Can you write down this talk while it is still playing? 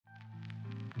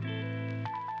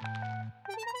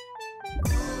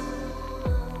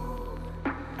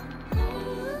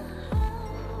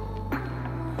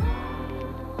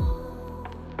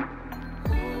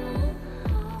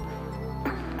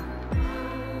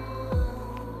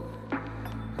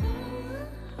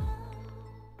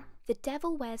The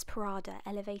Devil Wears Prada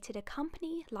elevated a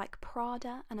company like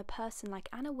Prada and a person like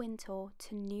Anna Wintour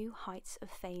to new heights of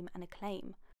fame and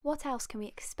acclaim. What else can we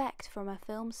expect from a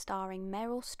film starring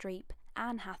Meryl Streep,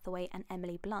 Anne Hathaway and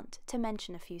Emily Blunt, to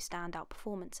mention a few standout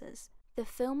performances? The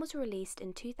film was released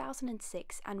in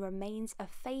 2006 and remains a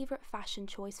favourite fashion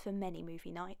choice for many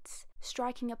movie nights,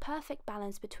 striking a perfect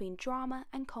balance between drama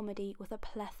and comedy with a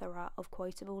plethora of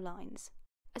quotable lines.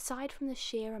 Aside from the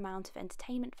sheer amount of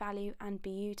entertainment value and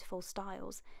beautiful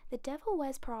styles, The Devil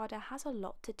Wears Prada has a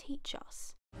lot to teach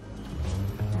us.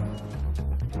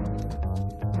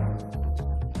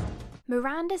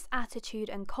 Miranda's attitude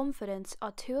and confidence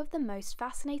are two of the most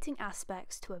fascinating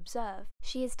aspects to observe.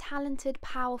 She is talented,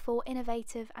 powerful,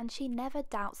 innovative, and she never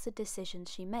doubts the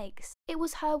decisions she makes. It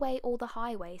was her way or the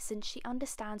highway, since she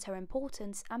understands her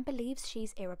importance and believes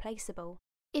she's irreplaceable.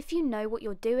 If you know what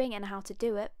you're doing and how to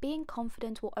do it, being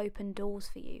confident will open doors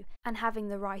for you, and having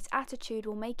the right attitude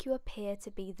will make you appear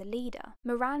to be the leader.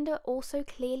 Miranda also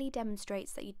clearly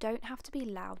demonstrates that you don't have to be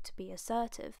loud to be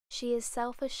assertive. She is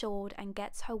self-assured and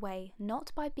gets her way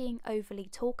not by being overly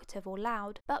talkative or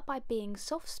loud, but by being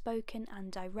soft-spoken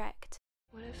and direct.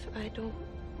 What if I don't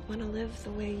want to live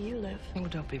the way you live? Oh,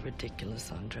 don't be ridiculous,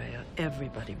 Andrea.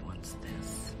 Everybody wants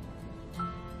this.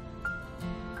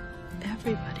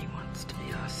 Everybody wants to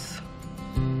be us.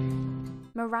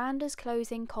 Miranda's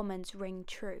closing comments ring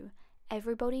true.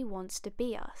 Everybody wants to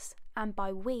be us, and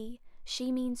by we,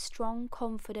 she means strong,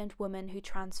 confident women who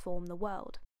transform the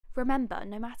world. Remember,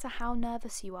 no matter how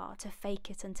nervous you are, to fake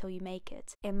it until you make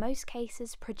it. In most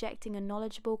cases, projecting a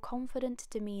knowledgeable, confident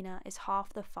demeanour is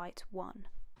half the fight won.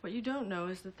 What you don't know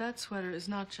is that that sweater is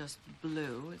not just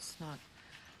blue, it's not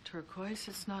turquoise,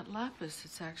 it's not lapis,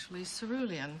 it's actually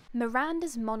cerulean.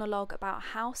 Miranda's monologue about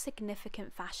how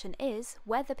significant fashion is,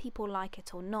 whether people like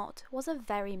it or not, was a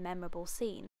very memorable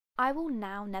scene. I will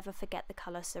now never forget the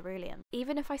colour cerulean,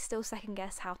 even if I still second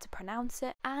guess how to pronounce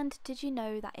it. And did you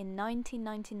know that in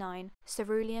 1999,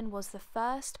 cerulean was the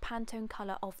first Pantone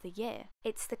colour of the year?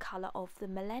 It's the colour of the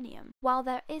millennium. While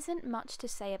there isn't much to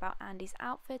say about Andy's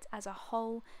outfit as a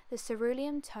whole, the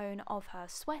cerulean tone of her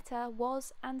sweater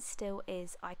was and still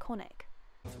is iconic.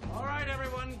 All right,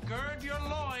 everyone, gird your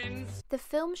loins. The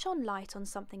film shone light on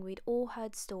something we'd all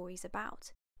heard stories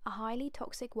about: a highly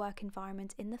toxic work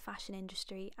environment in the fashion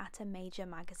industry at a major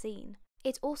magazine.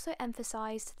 It also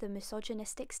emphasised the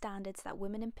misogynistic standards that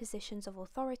women in positions of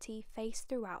authority face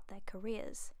throughout their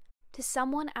careers. To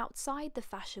someone outside the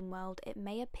fashion world, it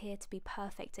may appear to be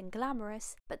perfect and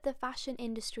glamorous, but the fashion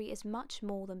industry is much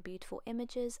more than beautiful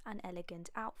images and elegant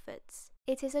outfits.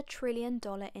 It is a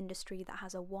trillion-dollar industry that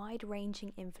has a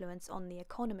wide-ranging influence on the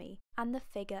economy, and the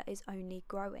figure is only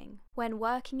growing. When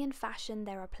working in fashion,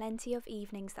 there are plenty of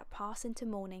evenings that pass into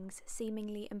mornings,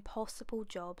 seemingly impossible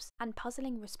jobs, and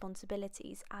puzzling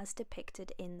responsibilities as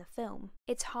depicted in the film.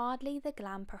 It's hardly the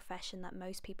glam profession that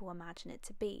most people imagine it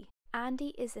to be.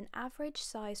 Andy is an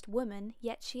average-sized woman,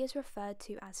 yet she is referred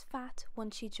to as fat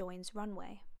once she joins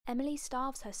Runway. Emily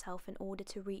starves herself in order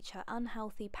to reach her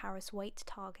unhealthy Paris weight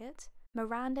target.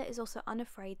 Miranda is also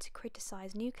unafraid to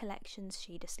criticise new collections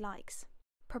she dislikes.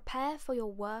 Prepare for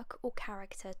your work or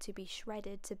character to be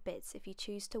shredded to bits if you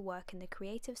choose to work in the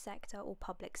creative sector or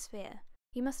public sphere.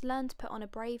 You must learn to put on a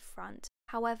brave front.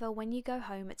 However, when you go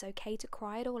home, it's okay to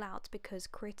cry it all out because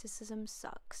criticism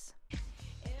sucks.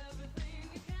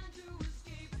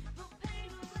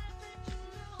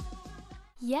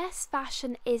 Yes,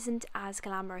 fashion isn't as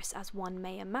glamorous as one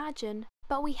may imagine,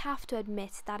 but we have to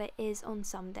admit that it is on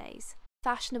some days.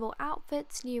 Fashionable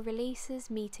outfits, new releases,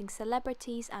 meeting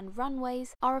celebrities and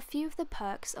runways are a few of the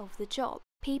perks of the job.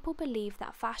 People believe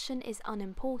that fashion is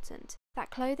unimportant,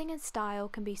 that clothing and style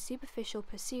can be superficial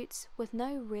pursuits with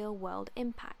no real-world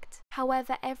impact.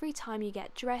 However, every time you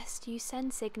get dressed, you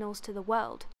send signals to the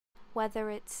world. Whether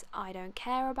it's "I don't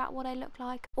care about what I look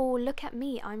like" or "look at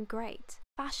me, I'm great."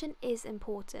 Fashion is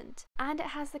important, and it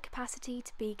has the capacity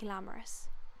to be glamorous.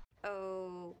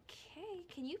 Okay,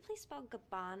 can you please spell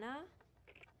Gabbana?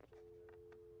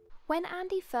 When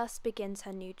Andy first begins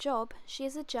her new job, she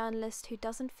is a journalist who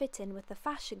doesn't fit in with the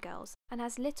fashion girls and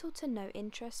has little to no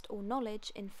interest or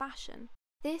knowledge in fashion.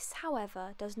 This,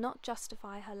 however, does not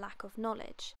justify her lack of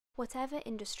knowledge. Whatever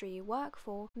industry you work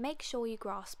for, make sure you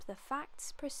grasp the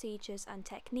facts, procedures and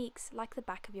techniques like the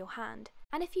back of your hand.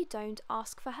 And if you don't,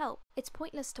 ask for help. It's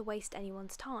pointless to waste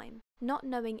anyone's time. Not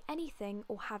knowing anything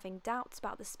or having doubts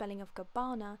about the spelling of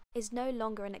Gabbana is no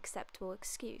longer an acceptable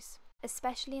excuse,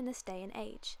 especially in this day and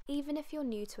age. Even if you're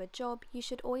new to a job, you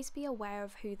should always be aware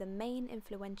of who the main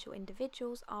influential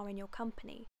individuals are in your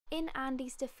company. In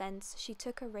Andy's defense, she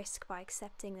took a risk by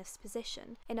accepting this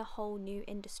position in a whole new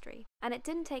industry, and it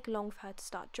didn't take long for her to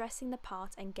start dressing the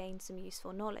part and gain some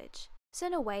useful knowledge. So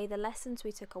in a way, the lessons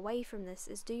we took away from this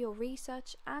is do your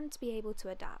research and to be able to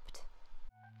adapt.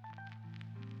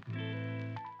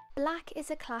 Black is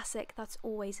a classic that's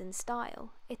always in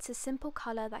style. It's a simple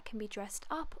colour that can be dressed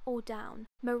up or down.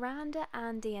 Miranda,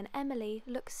 Andy and Emily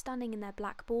look stunning in their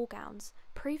black ball gowns,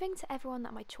 proving to everyone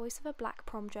that my choice of a black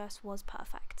prom dress was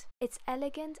perfect. It's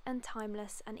elegant and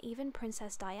timeless, and even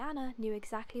Princess Diana knew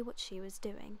exactly what she was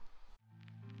doing.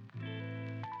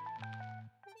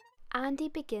 Andy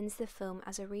begins the film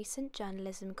as a recent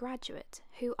journalism graduate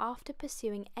who, after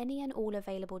pursuing any and all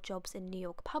available jobs in New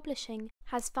York publishing,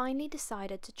 has finally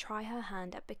decided to try her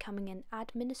hand at becoming an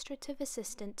administrative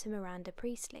assistant to Miranda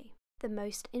Priestly, the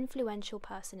most influential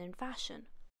person in fashion.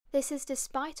 This is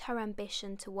despite her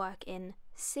ambition to work in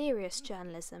serious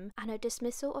journalism and her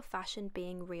dismissal of fashion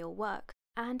being real work.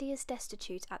 Andy is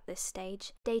destitute at this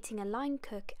stage, dating a line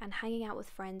cook and hanging out with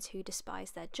friends who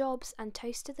despise their jobs and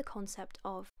toasted the concept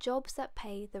of jobs that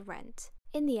pay the rent.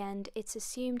 In the end, it's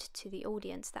assumed to the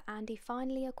audience that Andy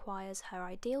finally acquires her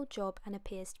ideal job and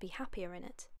appears to be happier in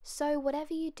it. So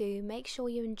whatever you do, make sure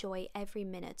you enjoy every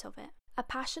minute of it. A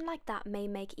passion like that may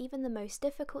make even the most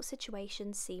difficult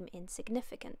situations seem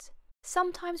insignificant.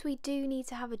 Sometimes we do need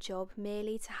to have a job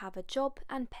merely to have a job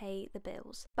and pay the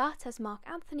bills. But as Mark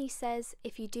Anthony says,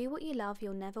 if you do what you love,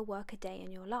 you'll never work a day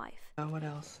in your life. What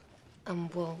else?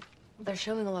 Well, they're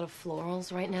showing a lot of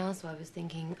florals right now, so I was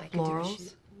thinking I could do a Florals?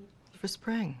 shoot. For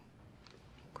spring.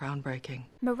 Groundbreaking.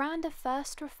 Miranda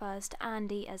first refers to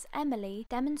Andy as Emily,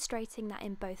 demonstrating that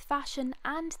in both fashion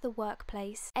and the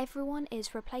workplace, everyone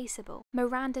is replaceable.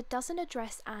 Miranda doesn't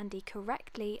address Andy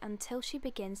correctly until she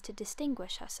begins to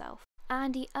distinguish herself.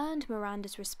 Andy earned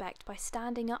Miranda's respect by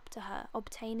standing up to her,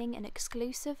 obtaining an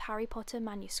exclusive Harry Potter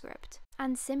manuscript,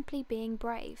 and simply being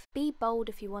brave. Be bold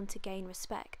if you want to gain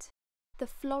respect. The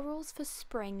Florals for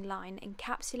Spring line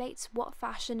encapsulates what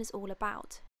fashion is all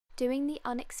about, doing the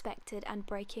unexpected and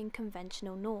breaking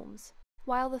conventional norms.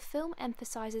 While the film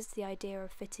emphasizes the idea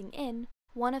of fitting in,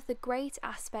 one of the great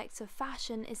aspects of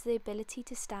fashion is the ability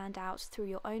to stand out through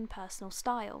your own personal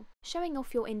style. Showing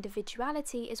off your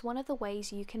individuality is one of the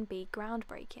ways you can be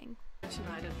groundbreaking.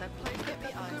 Tonight at that place, get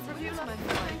me good reviews, my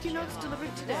friend. Thank you notes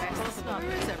delivered today.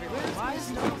 Where is everywhere? Why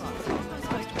is no one?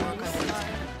 I like to work on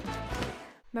it.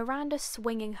 Miranda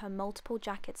swinging her multiple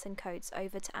jackets and coats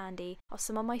over to Andy are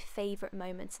some of my favourite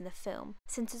moments in the film,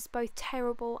 since it's both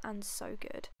terrible and so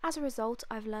good. As a result,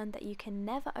 I've learned that you can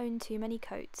never own too many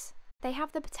coats. They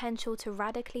have the potential to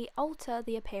radically alter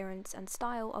the appearance and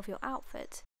style of your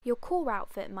outfit. Your core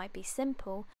outfit might be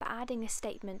simple, but adding a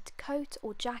statement coat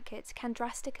or jacket can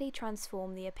drastically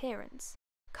transform the appearance.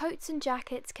 Coats and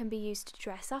jackets can be used to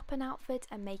dress up an outfit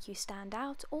and make you stand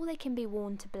out, or they can be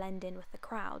worn to blend in with the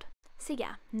crowd. So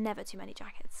yeah, never too many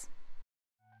jackets.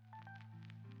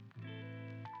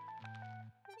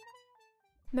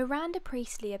 Miranda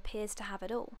Priestly appears to have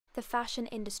it all: the fashion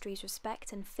industry's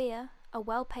respect and fear, a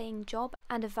well-paying job,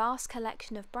 and a vast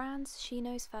collection of brands she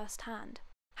knows firsthand.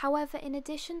 However, in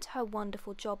addition to her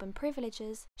wonderful job and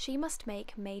privileges, she must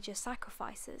make major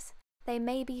sacrifices. They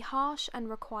may be harsh and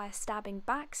require stabbing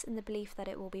backs in the belief that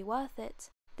it will be worth it.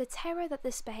 The terror that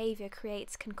this behaviour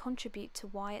creates can contribute to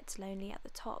why it's lonely at the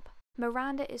top.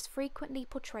 Miranda is frequently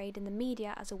portrayed in the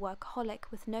media as a workaholic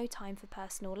with no time for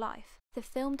personal life. The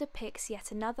film depicts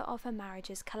yet another of her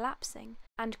marriages collapsing,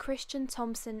 and Christian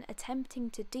Thompson attempting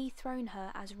to dethrone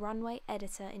her as runway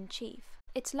editor-in-chief.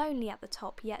 It's lonely at the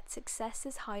top, yet success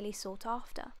is highly sought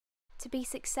after. To be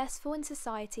successful in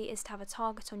society is to have a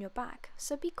target on your back,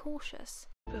 so be cautious.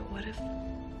 But what if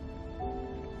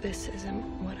this isn't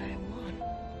what I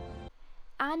want?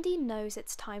 Andy knows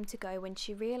it's time to go when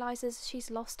she realises she's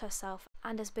lost herself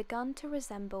and has begun to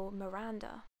resemble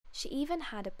Miranda. She even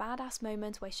had a badass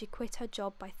moment where she quit her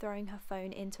job by throwing her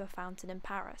phone into a fountain in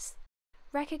Paris.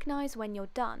 Recognise when you're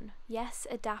done. Yes,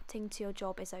 adapting to your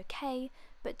job is okay,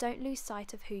 but don't lose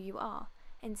sight of who you are.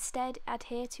 Instead,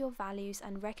 adhere to your values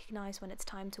and recognise when it's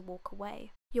time to walk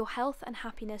away. Your health and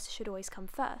happiness should always come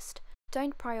first.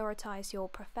 Don't prioritise your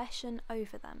profession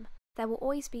over them. There will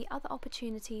always be other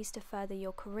opportunities to further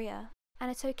your career, and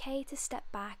it's okay to step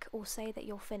back or say that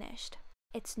you're finished.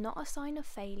 It's not a sign of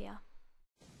failure.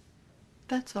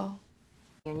 That's all.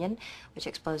 Union, which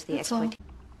exposed the That's all.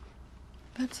 exploitation.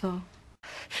 That's all.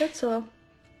 That's all.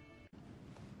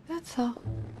 That's all.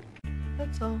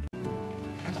 That's all.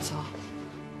 That's all.